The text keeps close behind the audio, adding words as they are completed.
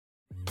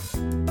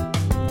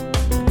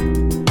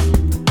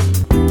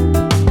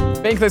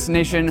Bankless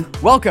Nation,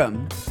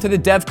 welcome to the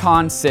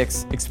Devcon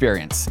 6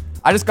 experience.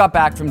 I just got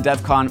back from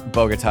Devcon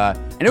Bogota,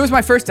 and it was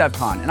my first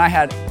Devcon, and I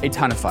had a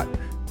ton of fun.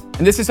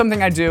 And this is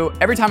something I do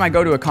every time I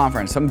go to a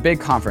conference, some big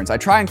conference. I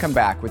try and come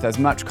back with as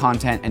much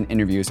content and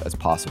interviews as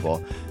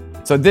possible.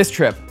 So this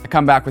trip, I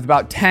come back with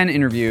about 10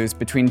 interviews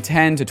between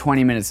 10 to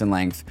 20 minutes in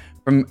length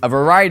from a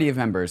variety of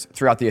members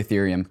throughout the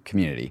Ethereum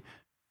community.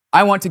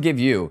 I want to give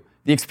you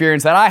the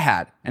experience that I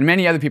had and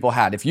many other people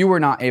had if you were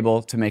not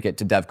able to make it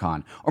to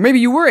Devcon. Or maybe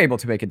you were able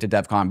to make it to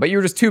Devcon, but you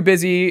were just too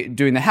busy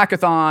doing the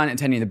hackathon,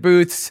 attending the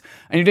booths,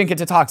 and you didn't get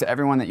to talk to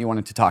everyone that you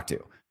wanted to talk to.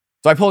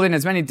 So I pulled in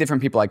as many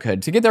different people I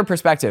could to get their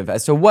perspective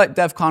as to what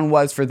Devcon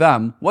was for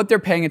them, what they're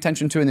paying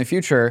attention to in the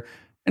future,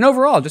 and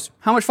overall, just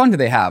how much fun do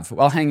they have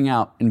while hanging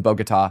out in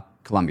Bogota,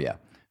 Colombia.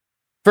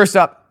 First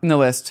up in the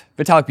list,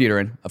 Vitalik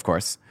Buterin, of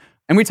course.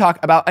 And we talk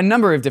about a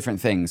number of different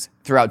things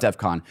throughout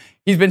Devcon.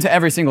 He's been to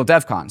every single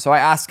Devcon, so I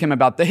asked him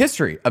about the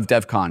history of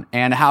Devcon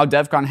and how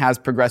Devcon has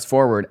progressed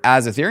forward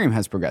as Ethereum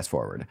has progressed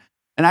forward.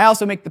 And I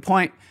also make the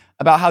point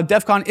about how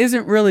Devcon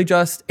isn't really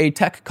just a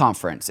tech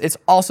conference. It's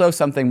also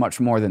something much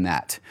more than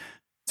that.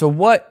 So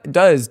what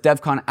does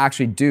Devcon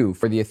actually do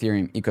for the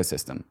Ethereum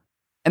ecosystem?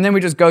 And then we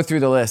just go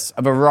through the list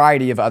of a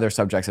variety of other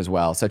subjects as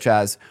well, such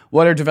as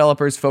what are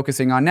developers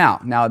focusing on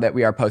now that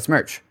we are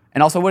post-merge?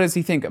 And also, what does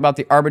he think about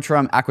the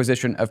Arbitrum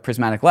acquisition of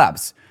Prismatic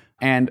Labs?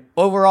 And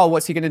overall,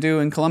 what's he going to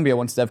do in Colombia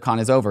once Devcon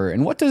is over?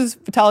 And what does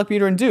Vitalik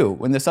Buterin do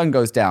when the sun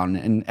goes down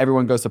and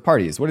everyone goes to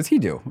parties? What does he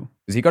do?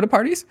 Does he go to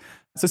parties?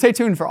 So stay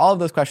tuned for all of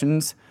those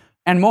questions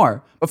and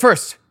more. But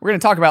first, we're going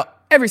to talk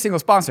about every single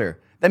sponsor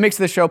that makes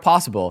this show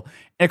possible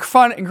in a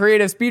fun and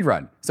creative speed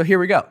run. So here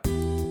we go.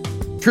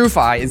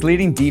 TrueFi is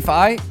leading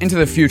DeFi into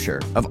the future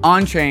of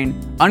on-chain,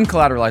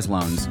 uncollateralized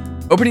loans,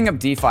 opening up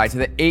DeFi to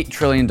the $8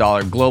 trillion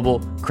global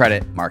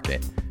credit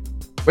market.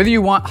 Whether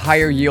you want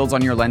higher yields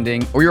on your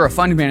lending or you're a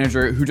fund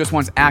manager who just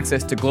wants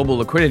access to global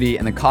liquidity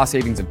and the cost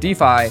savings of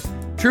DeFi,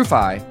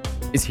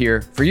 TrueFi is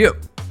here for you.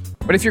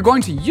 But if you're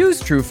going to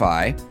use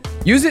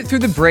TrueFi, use it through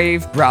the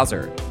Brave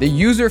browser, the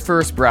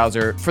user-first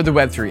browser for the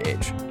Web3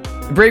 age.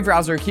 The Brave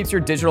browser keeps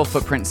your digital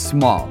footprint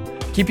small,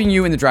 keeping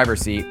you in the driver's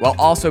seat while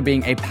also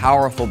being a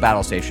powerful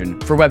battle station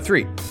for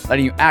Web3,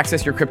 letting you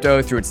access your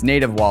crypto through its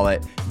native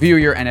wallet, view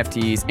your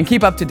NFTs, and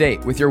keep up to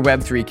date with your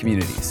Web3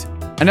 communities.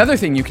 Another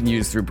thing you can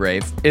use through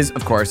Brave is,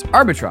 of course,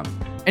 Arbitrum.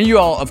 And you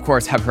all, of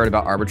course, have heard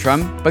about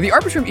Arbitrum, but the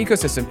Arbitrum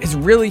ecosystem is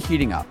really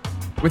heating up.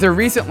 With the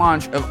recent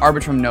launch of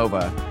Arbitrum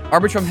Nova,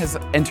 Arbitrum has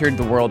entered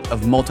the world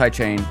of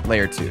multi-chain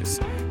layer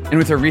 2s. And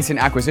with the recent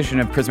acquisition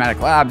of Prismatic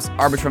Labs,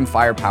 Arbitrum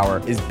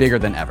firepower is bigger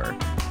than ever.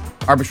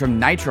 Arbitrum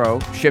Nitro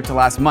shipped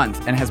last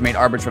month and has made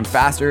Arbitrum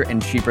faster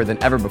and cheaper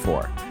than ever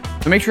before.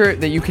 So make sure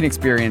that you can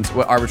experience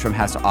what Arbitrum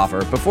has to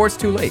offer before it's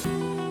too late.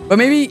 But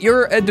maybe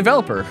you're a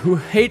developer who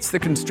hates the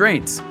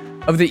constraints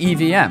of the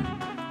EVM.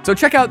 So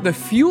check out the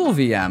Fuel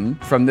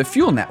VM from the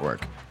Fuel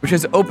network, which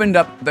has opened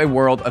up the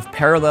world of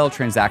parallel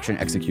transaction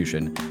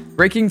execution,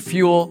 breaking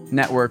Fuel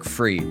network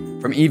free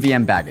from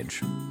EVM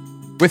baggage.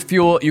 With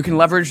Fuel, you can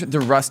leverage the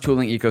Rust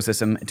tooling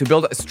ecosystem to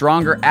build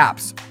stronger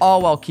apps,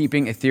 all while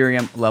keeping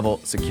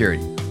Ethereum-level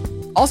security.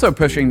 Also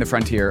pushing the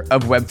frontier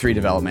of Web3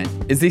 development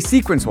is the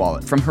Sequence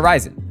wallet from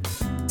Horizon.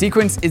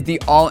 Sequence is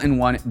the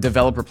all-in-one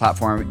developer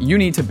platform you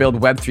need to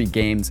build Web3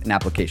 games and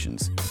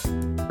applications.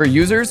 For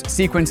users,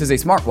 Sequence is a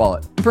smart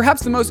wallet, and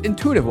perhaps the most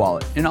intuitive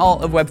wallet in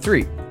all of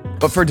Web3.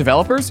 But for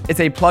developers, it's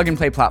a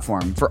plug-and-play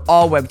platform for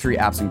all Web3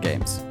 apps and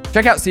games.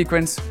 Check out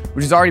Sequence,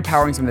 which is already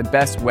powering some of the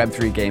best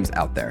Web3 games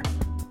out there.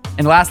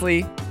 And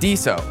lastly,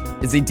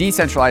 DeSo is a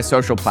decentralized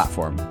social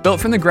platform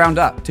built from the ground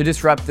up to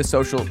disrupt the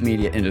social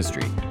media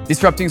industry.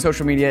 Disrupting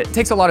social media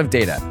takes a lot of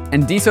data,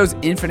 and DeSo's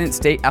infinite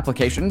state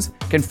applications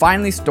can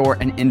finally store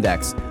and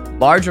index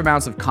large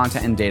amounts of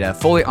content and data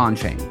fully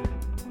on-chain.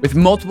 With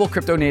multiple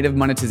crypto-native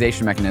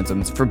monetization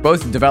mechanisms for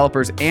both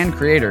developers and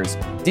creators,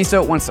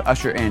 DeSo wants to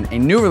usher in a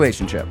new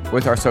relationship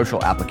with our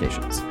social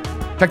applications.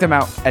 Check them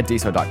out at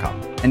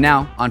deso.com. And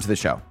now, onto the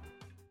show.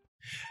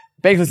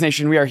 Bankless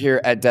Nation, we are here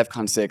at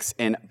Devcon 6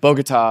 in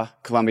Bogota,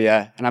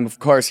 Colombia, and I'm of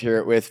course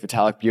here with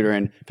Vitalik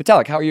Buterin.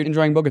 Vitalik, how are you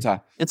enjoying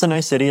Bogota? It's a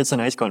nice city, it's a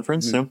nice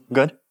conference, so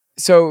good.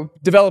 So,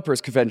 developers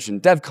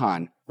convention,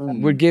 Devcon,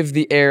 would give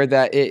the air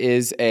that it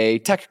is a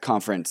tech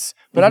conference,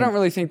 but I don't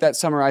really think that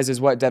summarizes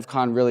what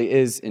Devcon really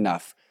is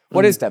enough.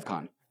 What is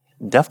Devcon?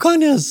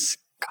 Devcon is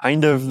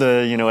kind of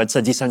it's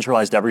a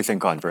decentralized everything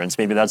conference.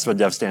 Maybe that's what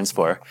Dev stands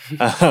for.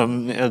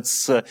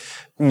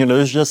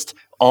 There's just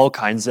all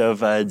kinds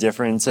of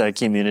different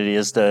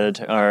communities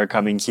that are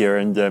coming here,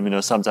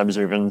 and sometimes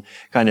are even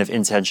kind of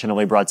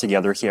intentionally brought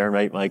together here,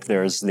 right? Like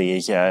there's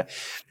a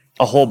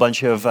whole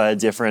bunch of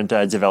different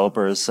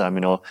developers,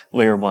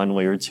 layer 1,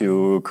 layer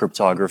 2,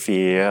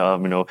 cryptography,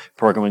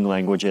 programming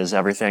languages,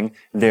 everything.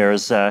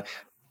 There's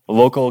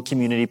local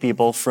community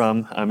people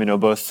from,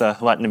 both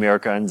Latin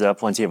America and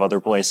plenty of other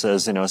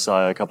places.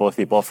 Saw a couple of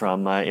people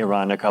from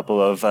Iran a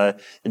couple of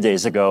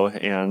days ago,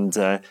 and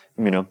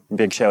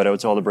big shout out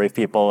to all the brave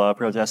people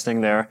protesting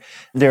there.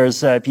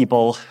 There's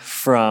people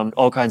from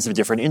all kinds of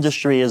different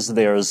industries.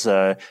 There's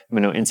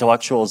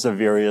intellectuals of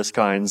various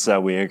kinds.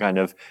 We kind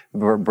of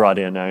brought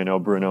in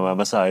Bruno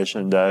Masaj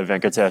and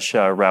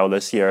Venkatesh Rao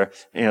this year,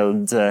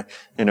 and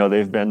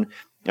they've been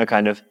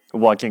kind of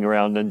walking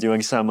around and doing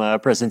some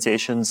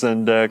presentations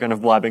and kind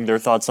of blabbing their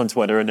thoughts on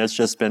Twitter, and it's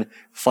just been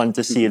fun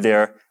to see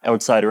their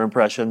outsider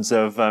impressions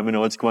of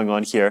what's going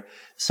on here.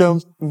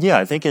 So yeah,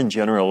 I think in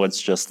general it's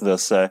just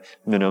this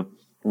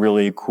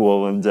really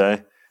cool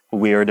and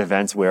weird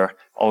event where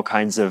all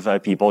kinds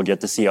of people get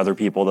to see other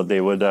people that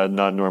they would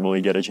not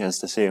normally get a chance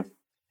to see.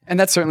 And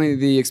that's certainly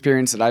the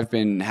experience that I've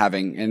been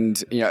having.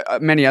 And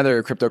many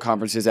other crypto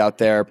conferences out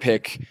there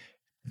pick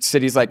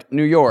cities like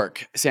New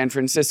York, San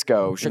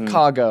Francisco,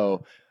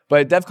 Chicago,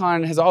 but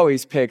Devcon has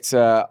always picked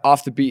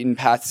off the beaten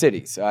path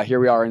cities. Here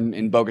we are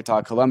in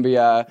Bogota,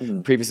 Colombia.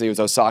 Previously it was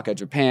Osaka,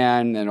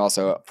 Japan, and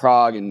also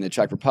Prague in the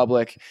Czech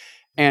Republic.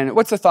 And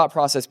what's the thought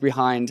process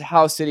behind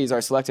how cities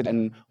are selected,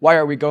 and why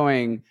are we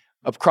going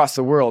across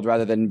the world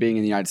rather than being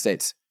in the United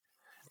States?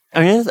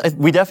 I mean,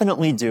 we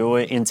definitely do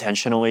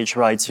intentionally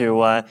try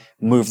to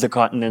move the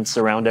continents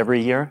around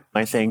every year.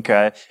 I think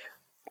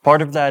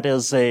part of that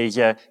is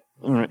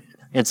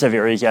it's a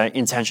very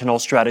intentional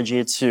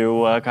strategy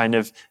to kind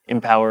of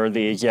empower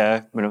the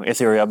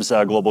Ethereum's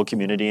global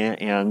community,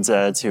 and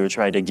to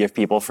try to give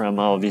people from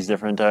all of these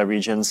different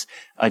regions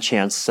a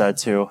chance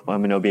to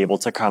be able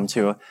to come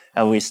to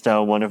at least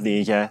one of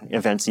the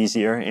events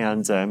easier,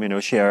 and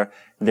share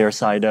their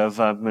side of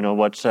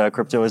what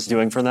crypto is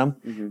doing for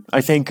them.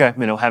 I think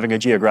having a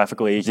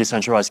geographically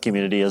decentralized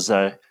community is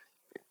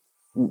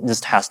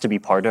just has to be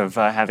part of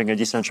having a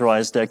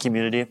decentralized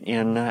community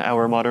in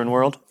our modern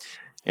world.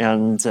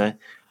 And,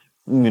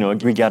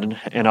 we get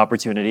an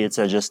opportunity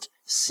to just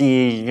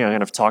see,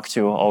 kind of talk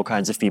to all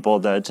kinds of people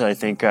that I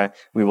think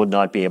we would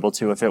not be able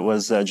to if it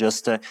was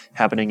just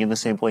happening in the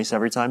same place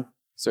every time.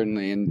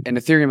 Certainly. And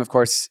Ethereum, of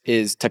course,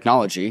 is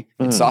technology.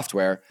 It's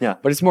software. Yeah.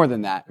 But it's more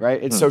than that,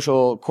 right? It's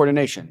social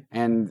coordination.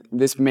 And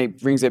this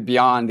brings it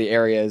beyond the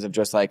areas of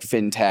just like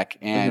fintech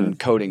and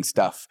coding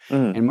stuff,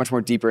 and much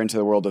more deeper into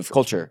the world of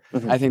culture.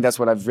 I think that's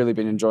what I've really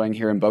been enjoying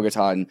here in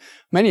Bogota and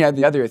many of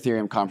the other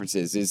Ethereum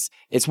conferences is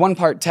it's one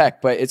part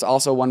tech, but it's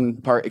also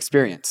one part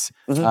experience.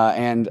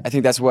 And I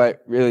think that's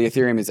what really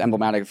Ethereum is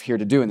emblematic of here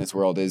to do in this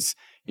world is,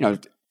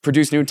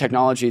 produce new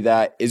technology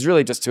that is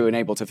really just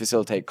to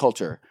facilitate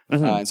culture.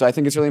 And so I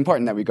think it's really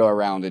important that we go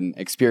around and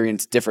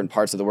experience different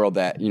parts of the world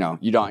that, you're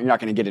not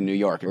going to get in New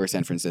York or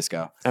San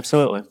Francisco.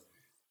 Absolutely.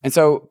 And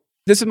so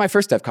this is my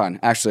first DevCon,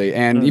 actually.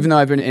 And even though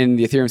I've been in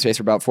the Ethereum space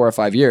for about 4 or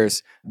 5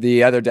 years,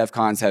 the other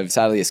DevCons have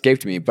sadly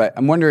escaped me. But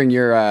I'm wondering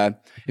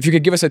if you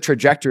could give us a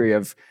trajectory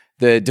of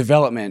the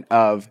development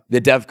of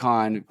the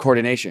DevCon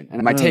coordination.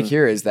 And my take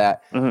here is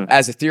that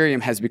as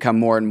Ethereum has become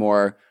more and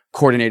more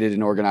coordinated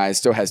and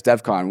organized, so has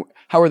Devcon.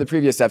 How were the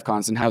previous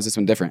Devcons and how is this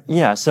one different?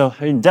 Yeah, so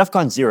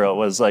Devcon 0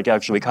 was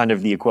actually kind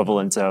of the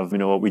equivalent of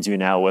what we do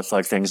now with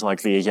things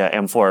like the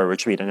M4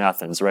 retreat in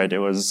Athens, right? It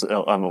was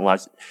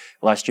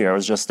last year. It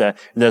was just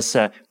this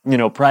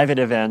private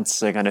event,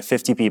 kind of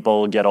 50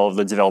 people, get all of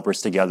the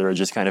developers together, and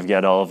just kind of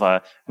get all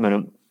of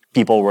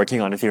people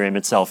working on Ethereum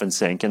itself in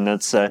sync, and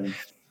that's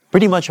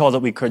pretty much all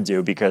that we could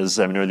do because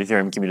the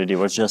Ethereum community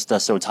was just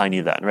so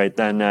tiny then, right?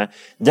 Then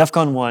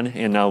Devcon 1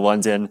 in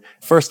London,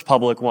 first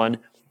public one,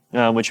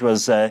 which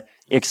was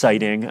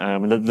exciting.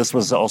 This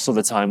was also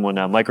the time when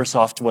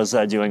Microsoft was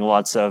doing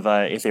lots of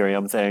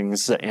Ethereum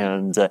things,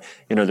 and they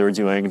were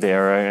doing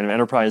their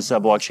enterprise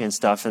blockchain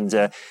stuff,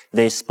 and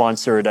they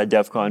sponsored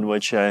Devcon,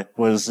 which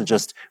was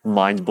just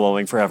mind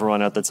blowing for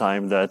everyone at the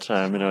time that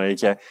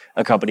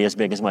a company as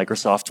big as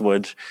Microsoft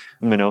would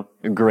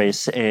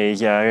grace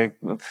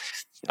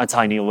a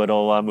tiny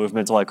little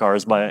movement like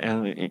ours, by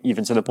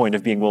even to the point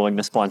of being willing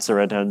to sponsor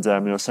it and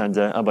send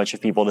a bunch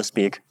of people to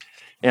speak.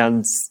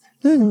 And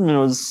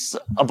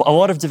a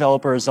lot of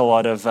developers, a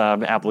lot of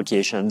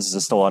applications,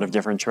 just a lot of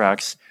different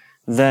tracks.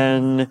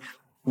 Then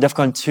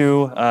Devcon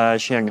 2,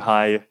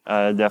 Shanghai,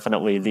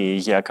 definitely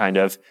the kind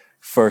of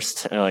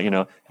first,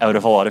 out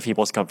of a lot of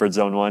people's comfort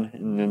zone one,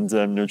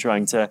 and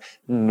trying to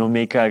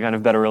make kind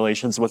of better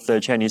relations with the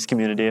Chinese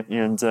community,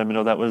 and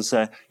that was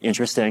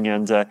interesting.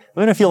 And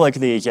I feel like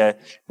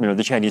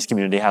the Chinese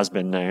community has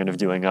been kind of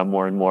doing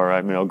more and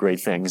more great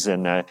things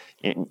in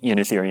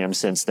Ethereum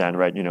since then,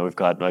 right? We've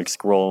got like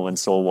Scroll and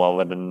Soul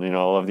Wallet and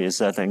all of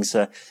these things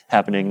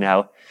happening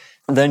now.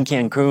 And then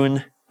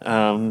Cancun,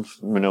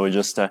 we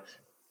just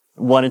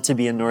wanted to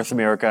be in North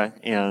America,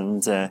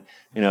 and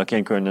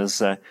Cancun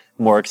is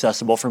more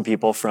accessible from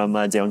people from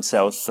down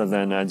south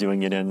than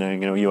doing it in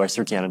US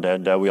or Canada.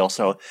 And we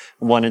also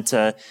wanted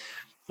to.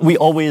 We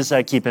always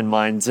keep in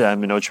mind,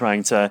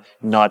 trying to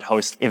not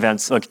host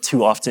events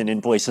too often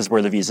in places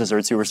where the visas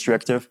are too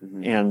restrictive,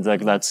 and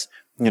that's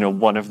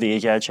one of the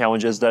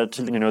challenges that,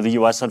 the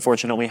US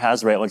unfortunately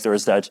has, right? Like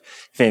there's that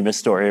famous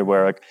story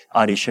where like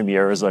Adi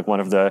Shamir is like one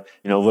of the,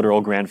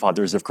 literal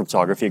grandfathers of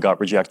cryptography got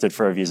rejected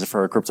for a visa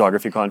for a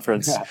cryptography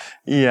conference.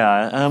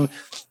 Yeah.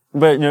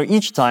 But,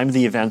 each time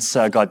the events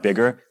got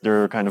bigger,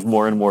 there are kind of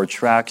more and more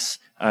tracks.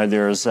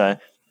 There's,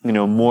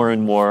 more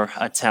and more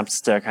attempts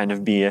to kind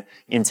of be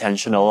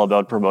intentional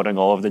about promoting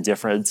all of the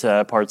different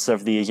parts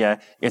of the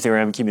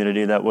Ethereum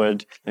community that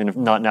would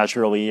not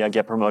naturally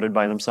get promoted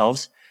by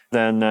themselves.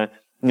 Then,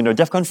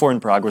 Devcon 4 in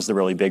Prague was the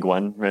really big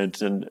one,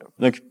 right? And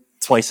like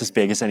twice as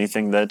big as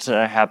anything that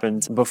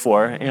happened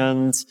before.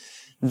 And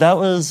that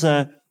was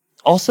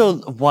also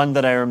one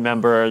that I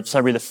remember, it's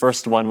probably the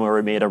first one where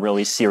we made a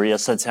really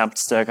serious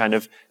attempt to kind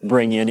of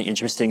bring in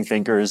interesting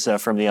thinkers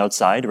from the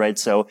outside, right?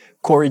 So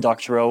Cory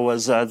Doctorow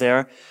was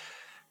there.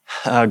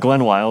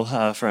 Glenn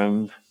Weil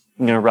from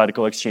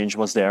Radical Exchange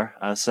was there.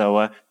 So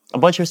a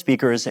bunch of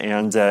speakers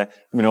and,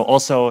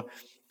 also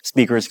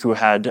speakers who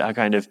had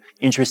kind of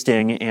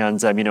interesting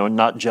and,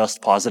 not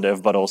just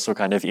positive, but also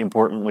kind of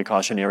importantly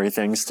cautionary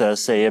things to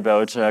say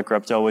about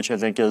crypto, which I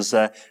think is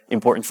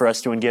important for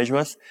us to engage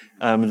with.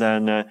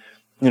 Then,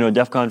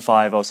 Devcon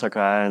 5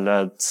 Osaka, and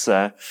that's,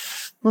 I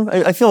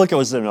feel like it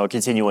was, a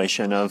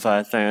continuation of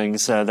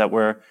things that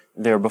were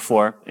there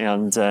before.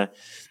 And,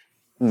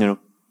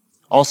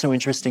 also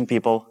interesting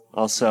people,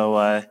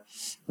 also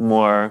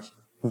more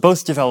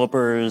both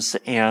developers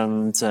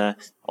and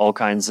all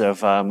kinds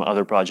of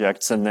other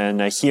projects. And then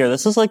here,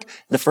 this is like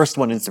the first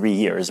one in 3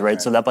 years,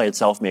 right? So that by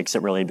itself makes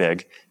it really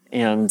big.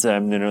 And,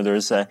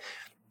 there's, I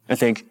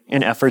think,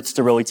 an effort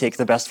to really take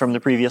the best from the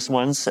previous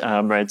ones,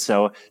 right?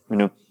 So,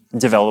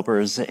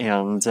 developers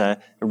and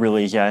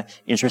really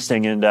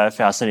interesting and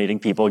fascinating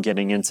people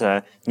getting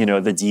into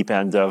the deep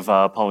end of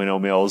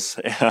polynomials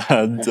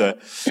and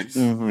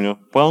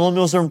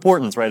polynomials are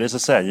important, right? As I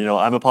said,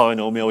 I'm a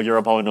polynomial, you're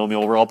a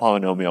polynomial, we're all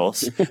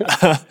polynomials.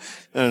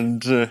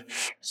 And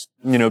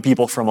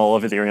people from all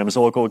of Ethereum's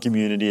local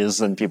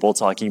communities and people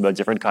talking about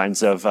different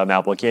kinds of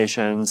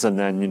applications, and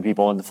then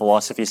people on the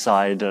philosophy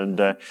side, and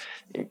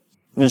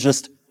there's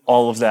just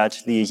all of that.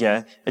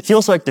 It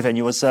feels like the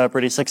venue was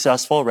pretty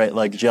successful, right?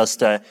 Like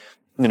just,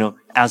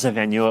 as a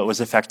venue, it was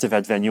effective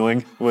at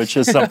venuing, which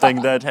is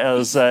something that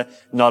has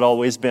not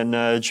always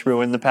been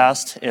true in the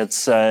past.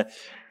 It's,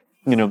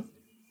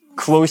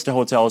 close to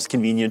hotels,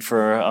 convenient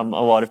for a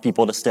lot of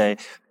people to stay.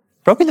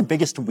 Probably the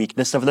biggest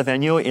weakness of the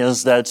venue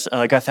is that,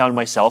 I found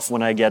myself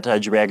when I get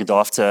dragged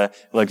off to,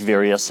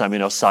 various,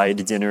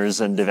 side dinners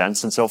and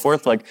events and so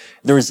forth.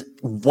 There's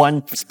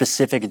one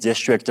specific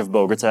district of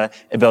Bogota,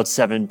 about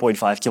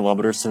 7.5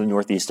 kilometers to the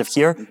northeast of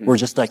here, where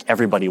just,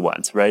 everybody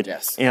went, right?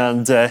 Yes.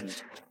 And,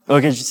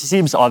 it just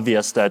seems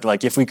obvious that,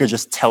 if we could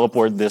just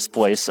teleport this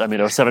place,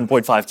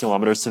 7.5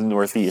 kilometers to the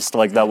northeast,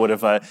 that would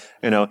have,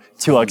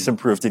 2x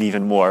improved it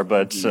even more.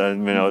 But,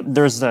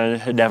 there's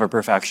never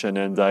perfection.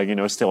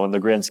 And, still in the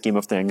grand scheme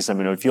of things,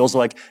 it feels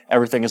like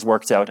everything has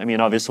worked out.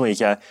 Obviously,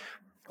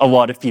 a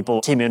lot of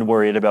people came in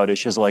worried about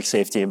issues like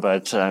safety.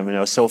 But,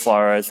 so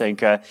far, I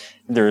think,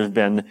 there have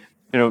been,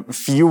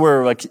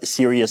 fewer,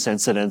 serious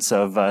incidents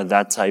of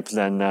that type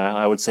than,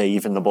 I would say,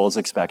 even the Bulls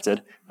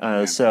expected.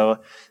 So,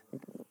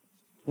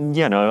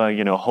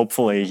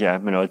 hopefully,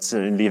 it's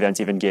the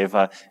event even gave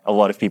a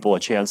lot of people a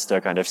chance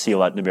to kind of see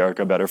Latin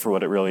America better for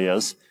what it really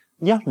is.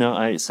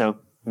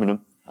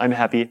 I'm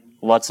happy.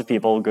 Lots of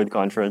people, good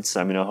conference.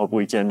 I hope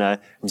we can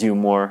do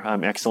more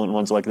excellent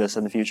ones like this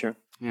in the future.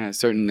 Yeah,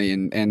 certainly.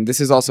 And this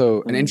is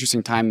also an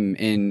interesting time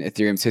in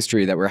Ethereum's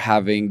history that we're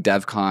having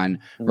Devcon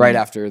right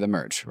after the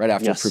merge, right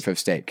after proof of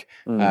stake,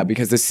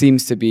 because this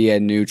seems to be a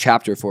new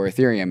chapter for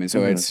Ethereum. And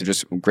so it's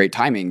just great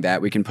timing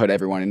that we can put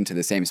everyone into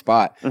the same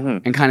spot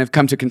and kind of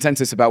come to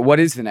consensus about what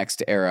is the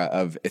next era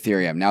of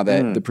Ethereum now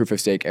that the proof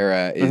of stake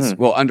era is,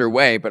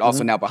 underway, but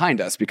also now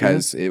behind us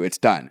because it's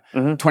done.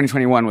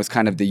 2021 was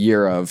kind of the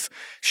year of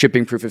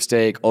shipping proof of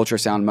stake,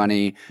 ultrasound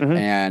money,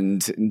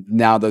 and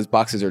now those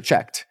boxes are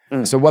checked.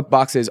 So what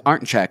boxes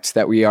aren't checked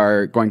that we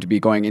are going to be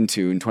going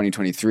into in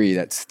 2023?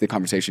 That's the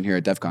conversation here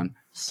at Devcon.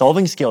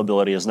 Solving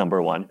scalability is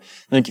number one.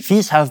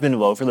 Fees have been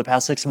low for the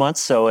past 6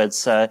 months, so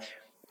it's a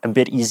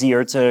bit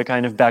easier to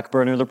kind of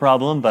backburner the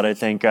problem. But I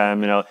think,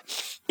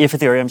 if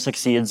Ethereum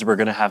succeeds, we're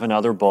going to have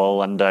another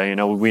bull. And,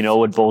 we know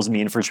what bulls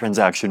mean for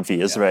transaction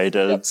fees, right?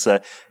 It's,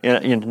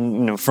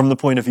 from the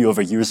point of view of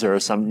a user,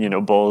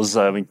 some, bulls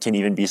can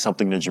even be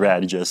something to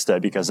dread just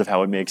because of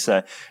how it makes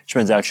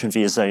transaction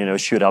fees,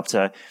 shoot up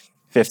to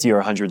 $50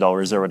 or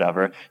 $100 or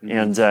whatever.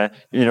 And,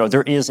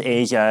 there is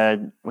a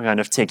kind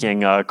of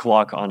ticking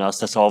clock on us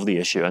to solve the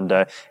issue. And,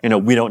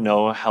 we don't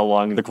know how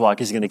long the clock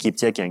is going to keep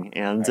ticking.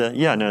 And,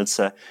 it's,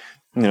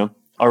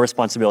 our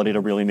responsibility to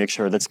really make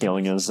sure that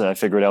scaling is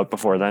figured out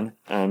before then.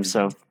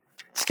 So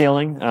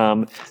scaling,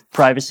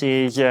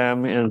 privacy is,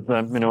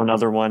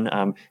 another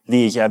one.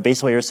 The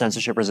base layer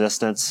censorship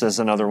resistance is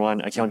another one.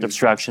 Account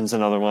abstraction is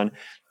another one.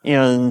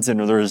 And,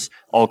 there's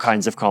all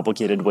kinds of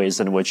complicated ways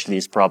in which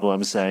these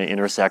problems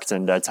intersect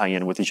and tie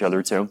in with each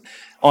other too.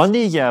 On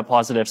the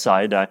positive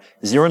side,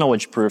 zero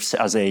knowledge proofs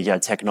as a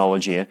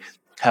technology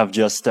have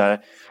just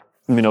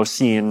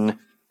seen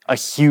a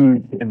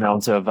huge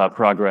amount of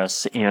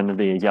progress in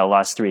the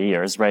last 3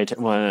 years, right?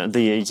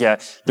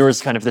 There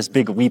was kind of this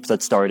big leap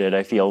that started,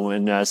 I feel,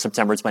 in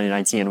September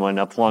 2019 when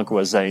Plonk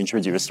was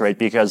introduced, right?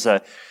 Because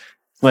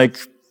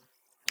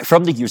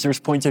from the user's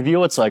point of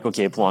view, it's like,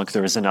 okay, Plonk,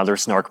 there is another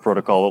Snark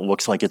protocol. It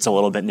looks like it's a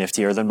little bit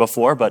niftier than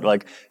before, but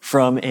like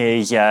from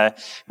a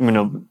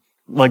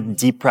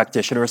deep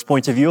practitioner's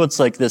point of view, it's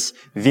like this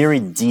very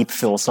deep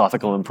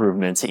philosophical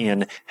improvement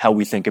in how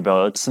we think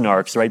about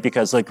snarks, right?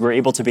 Because like we're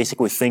able to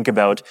basically think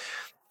about,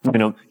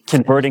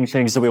 converting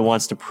things that we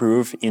want to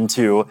prove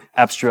into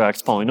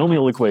abstract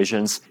polynomial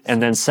equations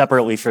and then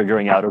separately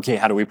figuring out, okay,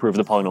 how do we prove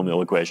the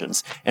polynomial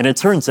equations? And it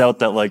turns out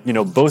that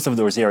both of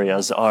those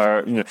areas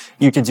are,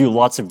 you can do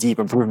lots of deep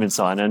improvements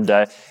on,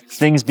 and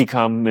things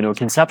become,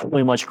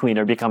 conceptually much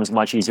cleaner, becomes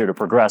much easier to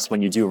progress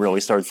when you do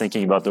really start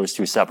thinking about those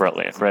two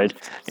separately, right?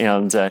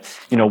 And,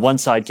 one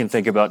side can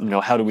think about,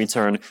 how do we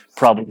turn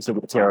problems that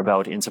we care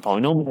about into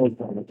polynomials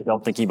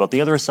without thinking about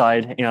the other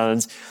side.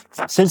 And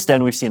since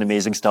then, we've seen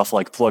amazing stuff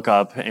like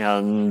lookup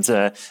and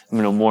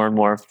more and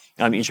more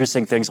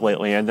interesting things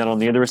lately. And then on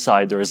the other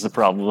side, there is the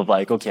problem of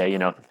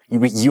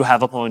you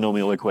have a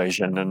polynomial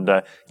equation, and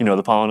the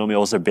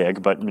polynomials are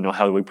big, but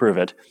how do we prove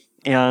it?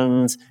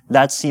 And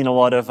that's seen a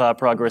lot of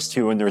progress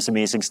too. And there's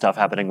amazing stuff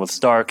happening with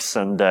Starks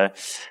and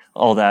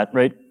all that,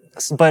 right?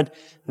 But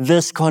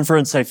this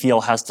conference, I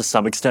feel, has to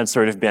some extent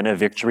sort of been a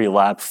victory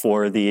lap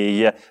for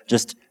the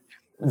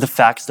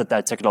facts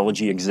that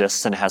technology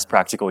exists and has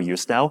practical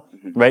use now,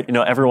 right?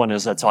 Everyone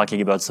is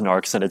talking about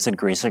snarks, and it's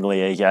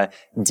increasingly a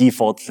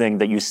default thing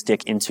that you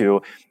stick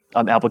into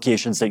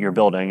applications that you're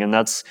building. And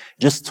that's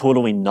just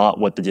totally not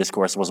what the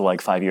discourse was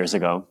like 5 years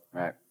ago.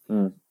 Right.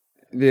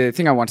 The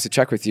thing I wanted to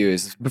check with you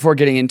is, before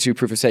getting into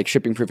proof of stake,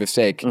 shipping proof of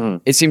stake,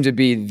 it seemed to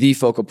be the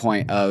focal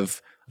point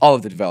of all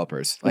of the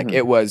developers.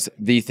 It was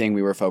the thing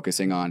we were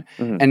focusing on.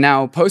 And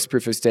now post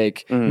proof of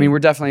stake, I mean, we're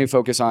definitely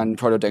focused on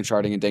proto-dank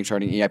sharding and dank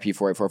sharding EIP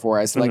 4844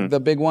 as the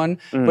big one,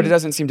 but it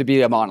doesn't seem to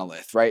be a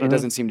monolith, right? It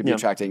doesn't seem to be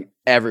attracting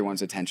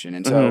everyone's attention.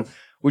 And so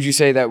would you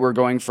say that we're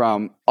going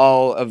from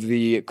all of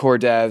the core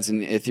devs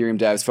and Ethereum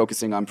devs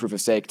focusing on proof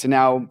of stake to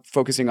now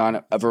focusing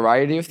on a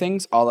variety of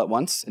things all at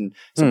once? And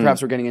so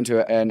perhaps we're getting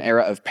into an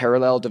era of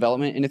parallel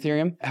development in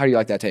Ethereum. How do you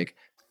like that take?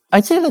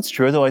 I'd say that's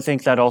true, though. I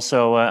think that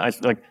also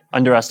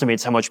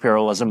underestimates how much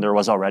parallelism there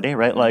was already,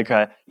 right?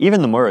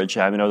 Even the merge,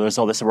 there's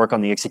all this work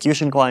on the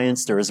execution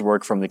clients, there is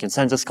work from the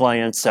consensus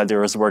clients,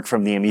 there is work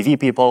from the MEV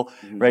people,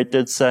 right?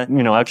 It's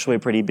actually a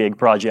pretty big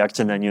project,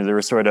 and then there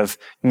are sort of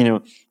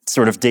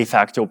de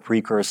facto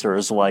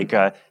precursors like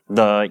the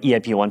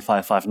EIP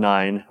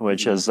 1559,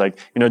 which is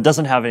it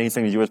doesn't have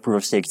anything to do with proof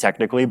of stake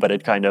technically, but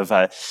it kind of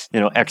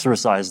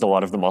exercised a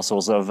lot of the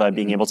muscles of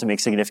being able to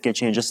make significant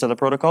changes to the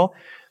protocol.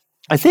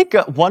 I think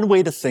one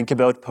way to think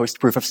about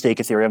post-proof-of-stake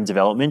Ethereum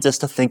development is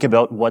to think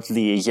about what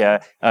the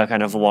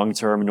kind of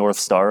long-term North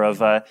Star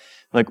of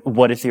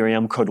what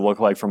Ethereum could look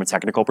like from a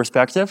technical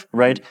perspective,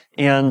 right?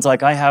 And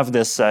I have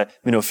this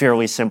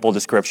fairly simple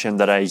description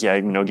that I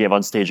gave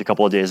on stage a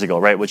couple of days ago,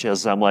 right? Which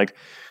is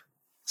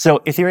so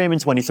Ethereum in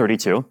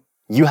 2032.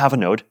 You have a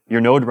node. Your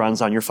node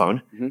runs on your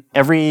phone.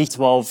 Every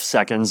 12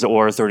 seconds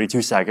or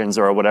 32 seconds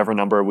or whatever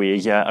number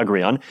we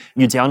agree on,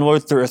 you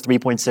download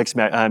 3.6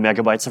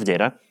 megabytes of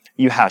data.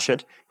 You hash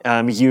it.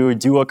 You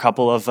do a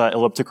couple of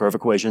elliptic curve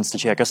equations to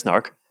check a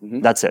snark.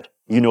 That's it.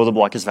 You know the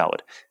block is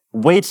valid.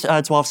 Wait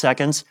 12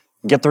 seconds,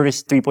 get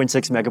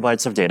 33.6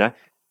 megabytes of data,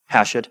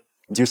 hash it,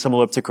 do some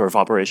elliptic curve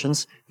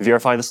operations,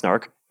 verify the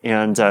snark,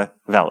 and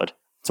valid.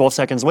 12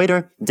 seconds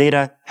later,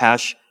 data,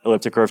 hash,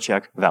 elliptic curve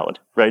check, valid,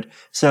 right?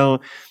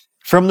 So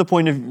from the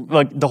point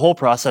of the whole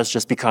process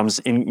just becomes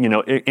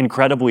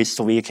incredibly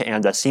sleek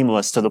and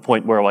seamless to the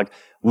point where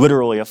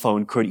literally a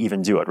phone could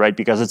even do it, right?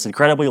 Because it's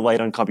incredibly light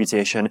on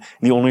computation.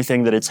 The only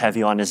thing that it's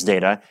heavy on is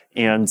data,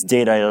 and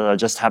data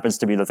just happens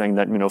to be the thing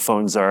that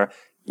phones are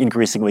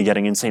increasingly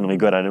getting insanely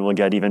good at and will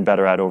get even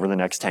better at over the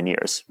next 10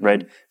 years,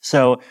 right?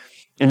 So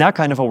in that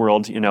kind of a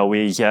world,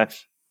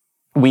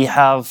 we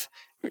have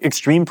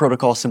extreme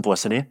protocol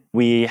simplicity.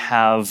 We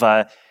have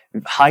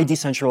high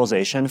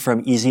decentralization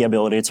from easy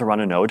ability to run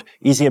a node,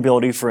 easy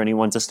ability for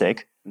anyone to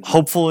stake.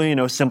 Hopefully,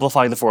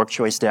 simplify the fork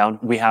choice down.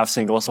 We have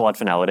single slot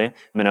finality.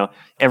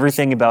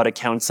 Everything about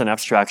accounts and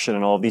abstraction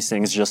and all of these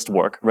things just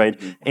work, right?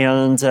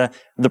 And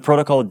the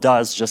protocol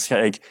does just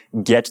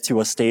get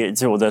to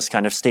this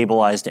kind of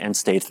stabilized end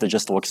state that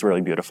just looks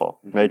really beautiful,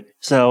 right?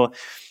 So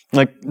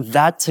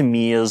that to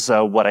me is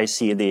what I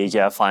see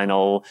the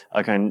final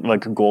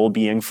goal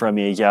being from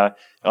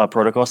a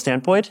protocol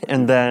standpoint.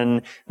 And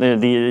then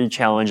the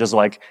challenge is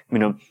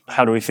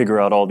how do we figure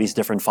out all these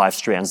different 5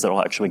 strands that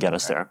will actually get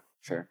us there?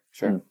 Sure.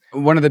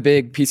 One of the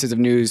big pieces of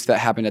news that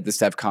happened at this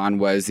Devcon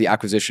was the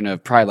acquisition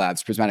of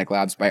Prismatic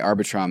Labs by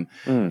Arbitrum.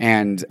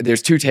 And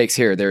there's 2 takes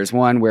here. There's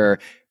one where,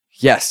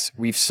 yes,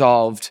 we've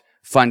solved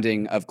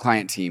funding of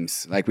client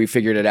teams. We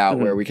figured it out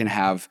where we can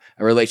have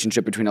a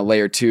relationship between a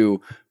layer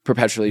 2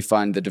 perpetually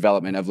fund the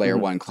development of layer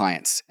one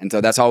clients. And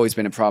so that's always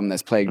been a problem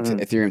that's plagued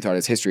Ethereum throughout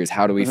its history, is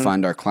how do we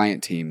fund our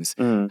client teams?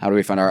 How do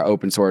we fund our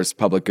open source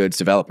public goods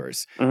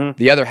developers?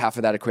 The other half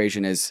of that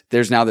equation is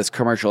there's now this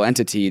commercial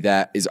entity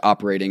that is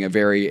operating a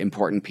very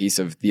important piece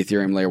of the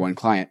Ethereum layer one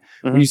client.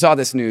 When you saw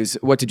this news,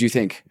 what did you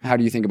think? How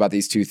do you think about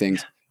these two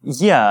things?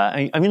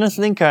 Yeah, I mean, I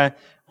think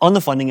on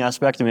the funding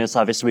aspect, I mean, it's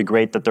obviously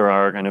great that there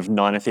are kind of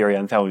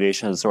non-Ethereum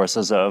Foundation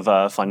sources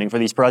of funding for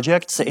these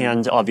projects.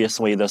 And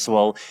obviously, this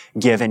will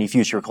give any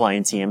future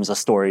client teams a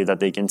story that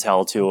they can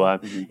tell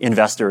to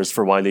investors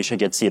for why they should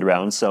get seed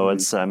rounds. So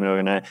it's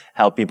going to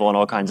help people in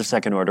all kinds of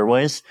second-order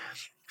ways.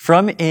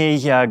 From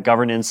a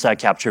governance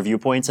capture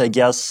viewpoint, I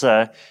guess,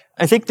 I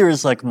think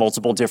there's like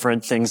multiple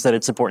different things that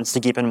it's important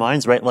to keep in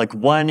mind, right? Like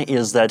one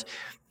is that,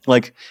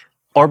 like,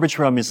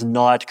 Arbitrum is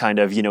not kind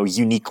of,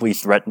 uniquely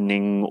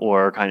threatening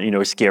or kind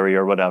of, scary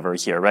or whatever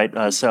here,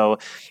 right? So,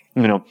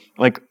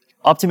 like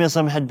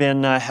Optimism had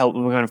been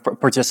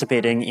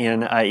participating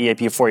in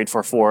EAP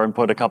 4844 and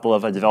put a couple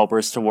of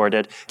developers toward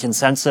it.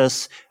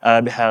 Consensus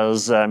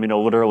has,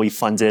 literally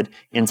funded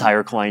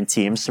entire client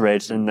teams,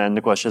 right? And then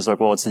the question is like,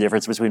 well, what's the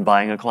difference between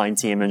buying a client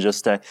team and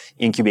just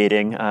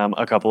incubating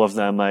a couple of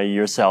them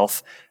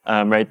yourself,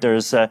 right?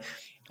 There's a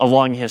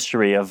long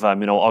history of,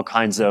 all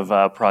kinds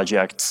of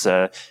projects.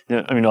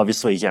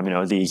 Obviously,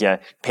 the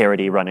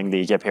Parity running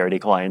the Parity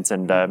clients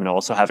and,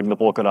 also having the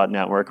Polkadot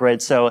network,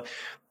 right? So,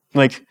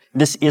 like,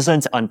 this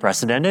isn't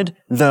unprecedented,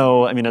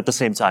 though, at the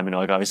same time,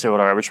 obviously what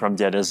Arbitrum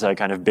did is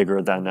kind of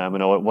bigger than,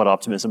 what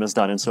Optimism has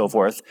done and so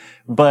forth.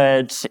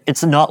 But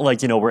it's not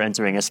like, we're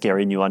entering a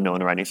scary new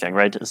unknown or anything,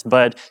 right?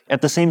 But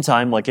at the same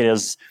time, like,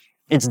 it's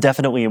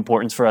definitely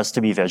important for us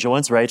to be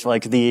vigilant, right?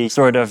 Like the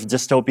sort of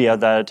dystopia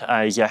that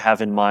I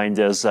have in mind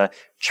is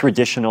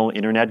traditional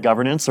internet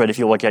governance, right? If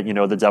you look at, the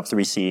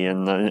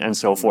Dep3C and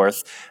so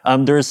forth,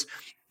 there's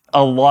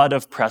a lot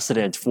of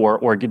precedent for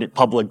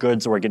public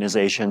goods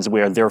organizations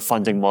where their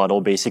funding model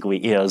basically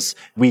is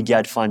we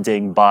get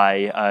funding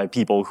by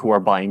people who are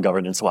buying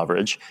governance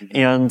leverage.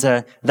 And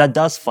that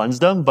does fund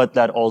them, but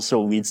that also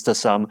leads to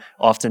some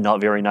often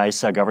not very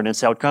nice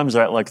governance outcomes,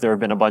 right? Like there have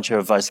been a bunch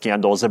of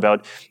scandals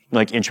about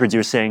like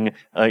introducing,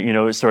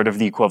 sort of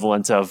the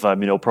equivalent of,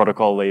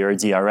 protocol layer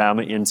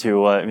DRM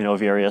into,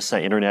 various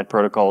internet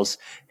protocols.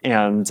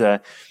 And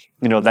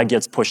that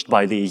gets pushed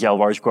by the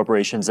large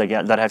corporations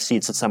that have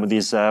seats at some of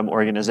these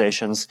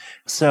organizations.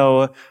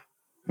 So,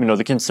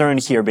 the concern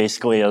here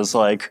basically is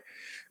like,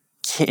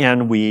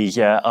 can we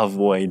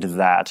avoid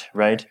that,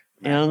 right?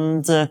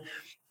 And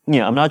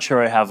I'm not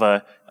sure I have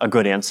a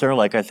good answer.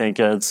 Like, I think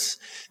it's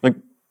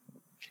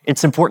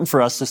important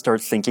for us to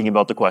start thinking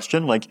about the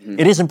question. Like,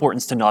 it is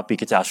important to not be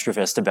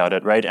catastrophist about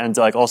it, right? And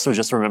like also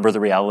just remember the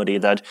reality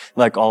that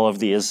like all of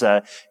these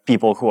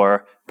people who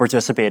are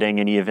participating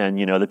and even,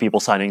 the people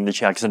signing the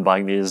checks and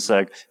buying these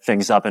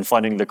things up and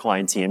funding the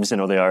client teams,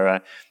 they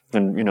are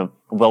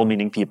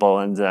well-meaning people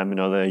and,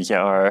 they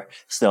are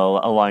still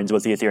aligned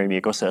with the Ethereum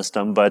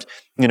ecosystem. But,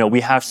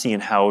 we have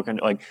seen how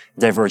like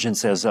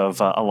divergences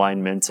of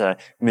alignment,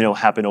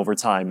 happen over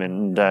time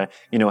and,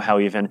 how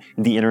even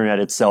the internet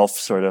itself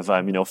sort of,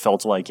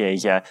 felt like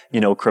a,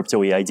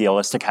 crypto-y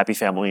idealistic happy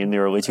family in the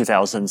early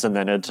 2000s. And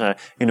then it,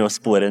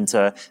 split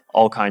into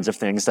all kinds of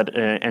things that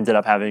ended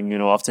up having,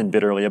 often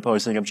bitterly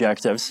opposing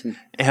objectives.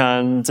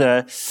 And,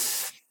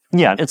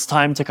 it's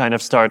time to kind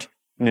of start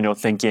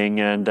thinking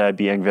and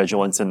being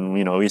vigilant and,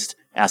 at least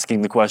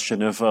asking the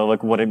question of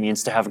like what it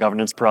means to have a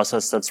governance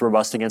process that's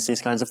robust against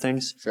these kinds of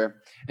things. Sure.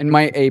 And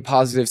might a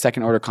positive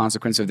second order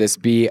consequence of this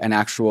be an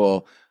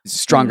actual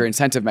stronger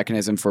incentive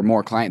mechanism for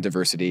more client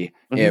diversity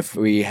if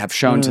we have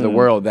shown to the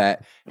world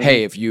that,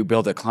 hey, if you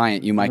build a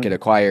client, you might get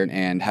acquired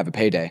and have a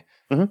payday?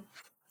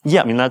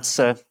 Yeah, that's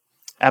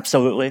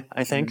absolutely,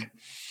 I think.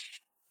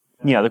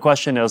 Yeah, the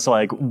question is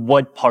like,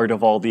 what part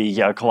of all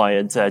the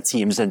client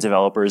teams and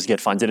developers get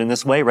funded in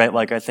this way, right?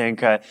 Like, I think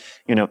 0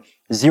 to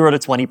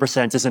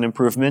 20% is an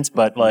improvement,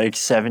 but like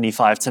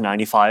 75 to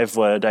 95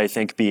 would, I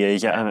think,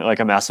 be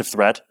a massive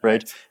threat,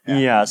 right?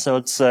 Yeah, so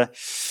it's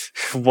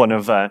one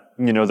of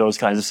those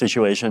kinds of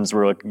situations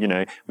where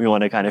we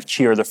want to kind of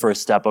cheer the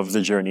first step of the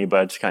journey,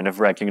 but kind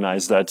of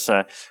recognize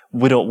that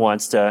we don't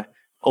want to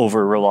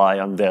over rely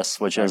on this,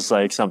 which is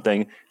like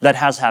something that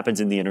has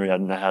happened in the internet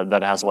and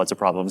that has lots of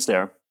problems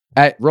there.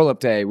 At Rollup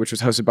Day, which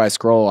was hosted by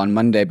Scroll on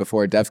Monday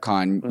before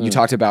Devcon, you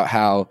talked about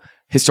how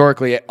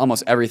historically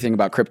almost everything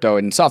about crypto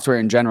and software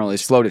in general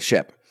is slow to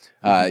ship.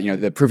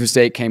 The proof of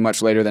stake came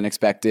much later than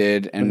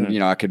expected, and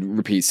I could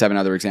repeat 7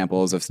 other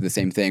examples of the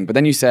same thing. But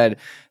then you said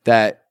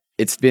that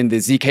it's been the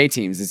ZK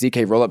teams, the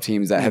ZK rollup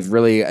teams that have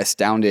really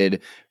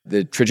astounded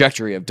the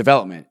trajectory of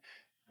development.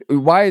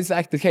 Why is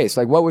that the case?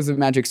 Like, what was the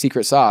magic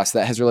secret sauce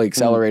that has really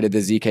accelerated the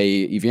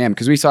ZK EVM?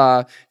 Because we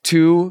saw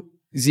 2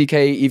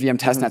 ZK EVM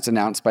testnets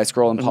announced by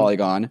Scroll and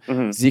Polygon.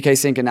 ZK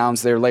Sync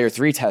announced their layer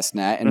 3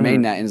 testnet and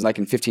mainnet is like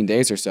in 15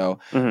 days or so.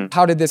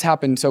 How did this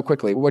happen so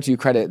quickly? What do you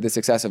credit the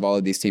success of all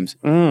of these teams?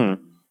 I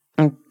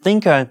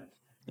think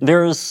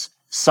there's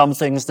some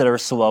things that are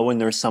slow and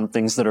there's some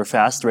things that are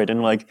fast, right?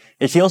 And like,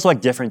 it feels like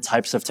different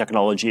types of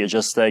technology. It's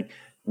just like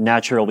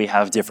naturally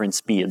have different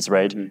speeds,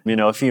 right? You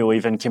know, if you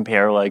even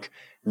compare like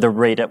the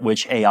rate at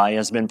which AI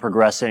has been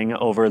progressing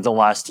over the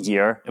last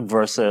year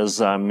versus,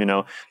 you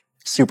know,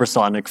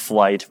 supersonic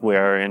flight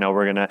where, you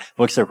know,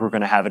 looks like we're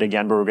gonna have it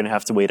again, but we're gonna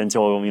have to wait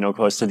until, you know,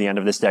 close to the end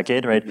of this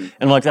decade, right?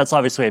 And like, that's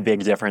obviously a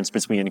big difference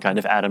between kind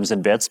of atoms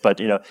and bits, but,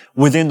 you know,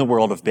 within the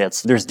world of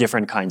bits, there's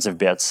different kinds of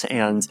bits.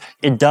 And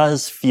it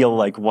does feel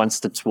like once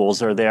the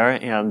tools are there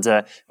and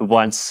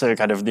once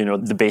kind of, you know,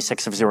 the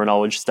basics of zero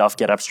knowledge stuff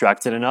get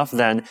abstracted enough,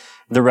 then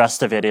the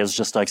rest of it is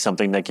just like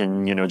something that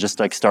can, you know, just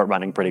like start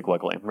running pretty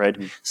quickly, right?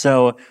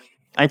 So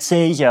I'd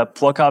say, yeah,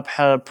 pluck-up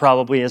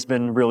probably has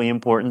been really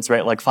important,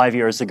 right? Like 5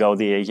 years ago,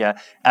 the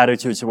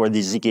attitude toward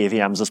these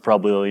ZK-VMs was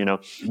probably, you know,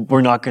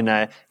 we're not going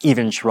to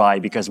even try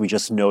because we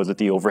just know that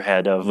the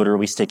overhead of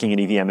literally sticking an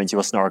EVM into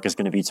a snark is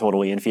going to be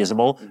totally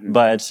infeasible.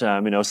 But,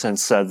 you know,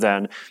 since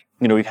then,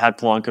 you know, we've had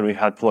Plonk and we've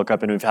had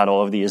pluck-up and we've had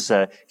all of these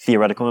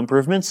theoretical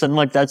improvements. And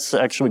like, that's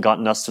actually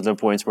gotten us to the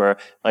point where,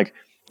 like,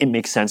 it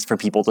makes sense for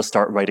people to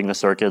start writing the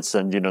circuits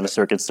and, you know, the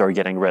circuits start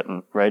getting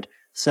written, right?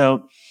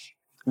 So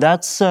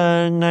that's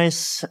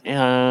nice,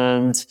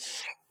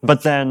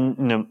 but then,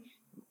 you know,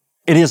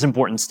 it is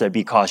important to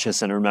be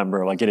cautious and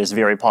remember, like, it is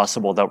very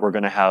possible that we're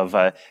going to have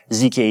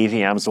ZK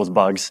EVMs with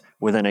bugs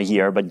within a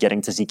year, but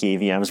getting to ZK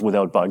EVMs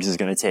without bugs is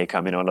going to take,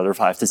 you know, another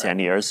 5 to 10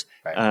 years.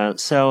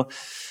 So,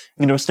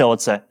 you know, still,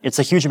 it's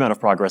a huge amount of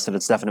progress, and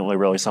it's definitely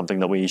really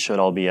something that we should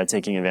all be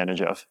taking advantage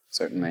of.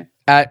 Certainly.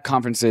 At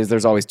conferences,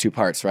 there's always two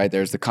parts, right?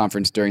 There's the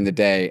conference during the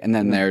day, and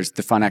then there's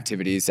the fun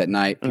activities at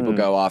night. People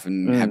go off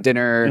and have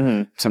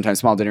dinner, sometimes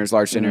small dinners,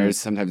 large dinners.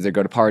 Sometimes they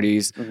go to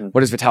parties.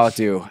 What does Vitalik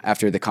do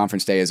after the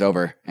conference day is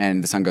over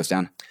and the sun goes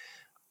down?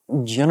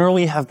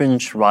 Generally have been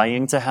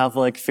trying to have,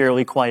 like,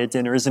 fairly quiet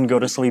dinners and go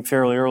to sleep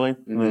fairly early.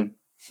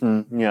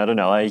 Yeah, I don't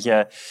know.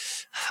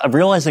 I'm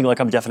realizing, like,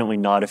 I'm definitely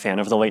not a fan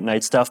of the late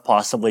night stuff,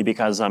 possibly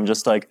because I'm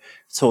just, like,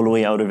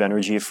 totally out of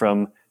energy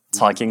from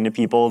talking to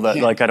people that,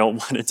 like, I don't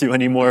want to do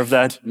any more of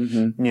that.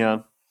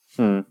 Yeah.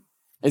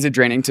 Is it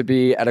draining to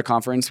be at a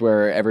conference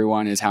where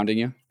everyone is hounding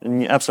you?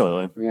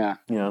 Absolutely. Yeah.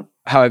 Yeah.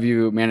 How have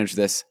you managed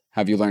this?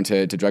 How have you learned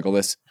to juggle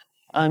this?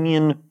 I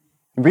mean,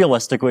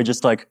 realistically,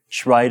 just, like,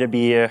 try to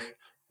be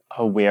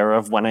aware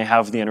of when I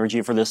have the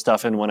energy for this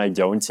stuff and when I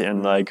don't,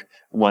 and, like,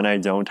 when I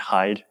don't,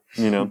 hide,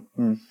 you know?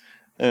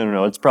 I don't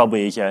know. It's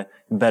probably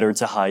better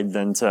to hide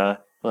than to,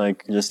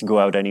 like, just go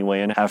out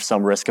anyway and have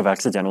some risk of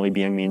accidentally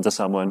being mean to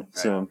someone. Right.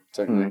 So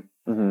certainly.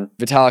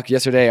 Vitalik,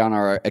 yesterday on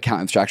our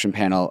account abstraction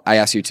panel, I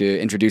asked you to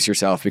introduce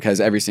yourself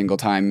because every single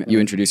time you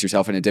introduce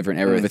yourself in a different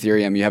era of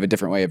Ethereum, you have a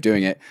different way of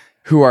doing it.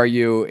 Who are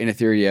you in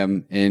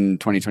Ethereum in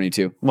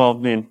 2022? Well, I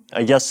mean,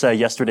 I guess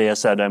yesterday I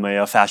said I'm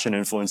a fashion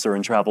influencer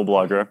and travel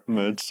blogger.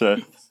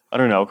 But I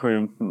don't know.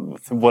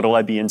 What will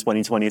I be in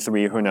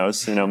 2023? Who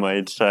knows? You know,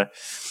 might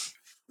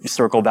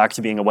circle back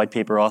to being a white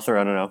paper author.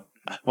 I don't know.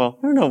 Well,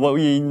 I don't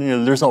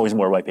know. There's always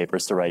more white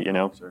papers to write, you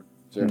know? Sure.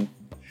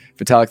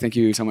 Vitalik, thank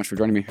you so much for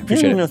joining me.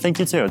 Appreciate it. No, thank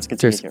you too. It's good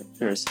to be here.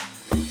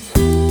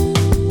 Cheers.